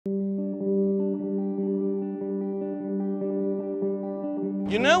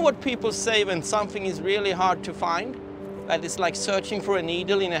You know what people say when something is really hard to find? That it's like searching for a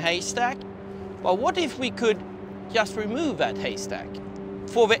needle in a haystack? But what if we could just remove that haystack?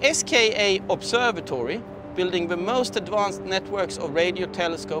 For the SKA Observatory, building the most advanced networks of radio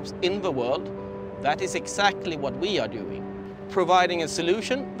telescopes in the world, that is exactly what we are doing, providing a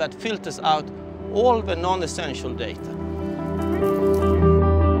solution that filters out all the non-essential data.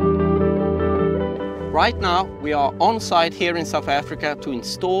 Right now, we are on site here in South Africa to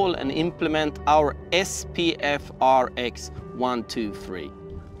install and implement our SPFRX123.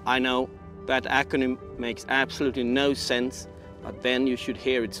 I know that acronym makes absolutely no sense, but then you should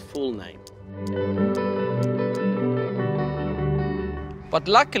hear its full name. But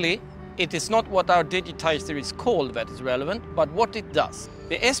luckily, it is not what our digitizer is called that is relevant, but what it does.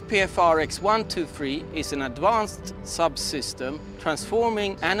 The SPFRX123 is an advanced subsystem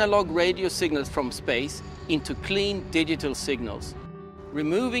transforming analog radio signals from space into clean digital signals,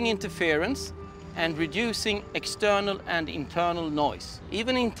 removing interference and reducing external and internal noise,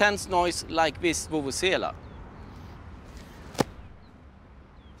 even intense noise like this vuvuzela.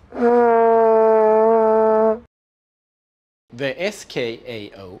 The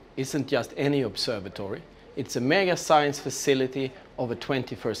SKAO isn't just any observatory, it's a mega science facility of the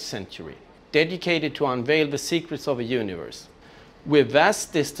 21st century, dedicated to unveil the secrets of the universe. With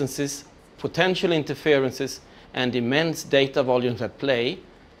vast distances, potential interferences, and immense data volumes at play,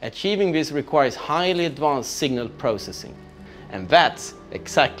 achieving this requires highly advanced signal processing. And that's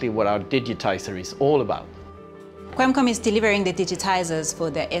exactly what our digitizer is all about. Qamcom is delivering the digitizers for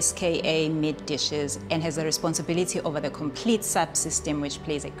the SKA-Mid dishes and has the responsibility over the complete subsystem, which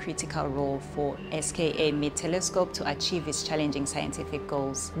plays a critical role for SKA-Mid telescope to achieve its challenging scientific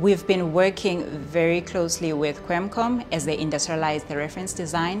goals. We've been working very closely with Qamcom as they industrialize the reference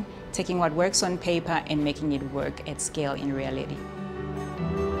design, taking what works on paper and making it work at scale in reality.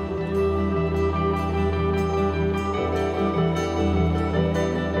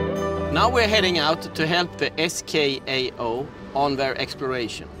 Now we're heading out to help the SKAO on their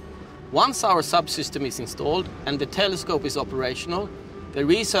exploration. Once our subsystem is installed and the telescope is operational, the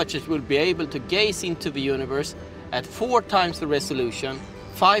researchers will be able to gaze into the universe at 4 times the resolution,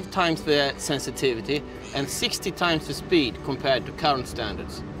 5 times the sensitivity, and 60 times the speed compared to current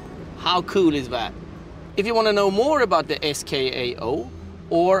standards. How cool is that? If you want to know more about the SKAO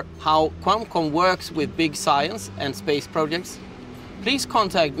or how Qamcom works with big science and space projects, please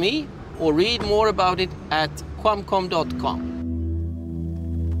contact me or read more about it at Qamcom.com.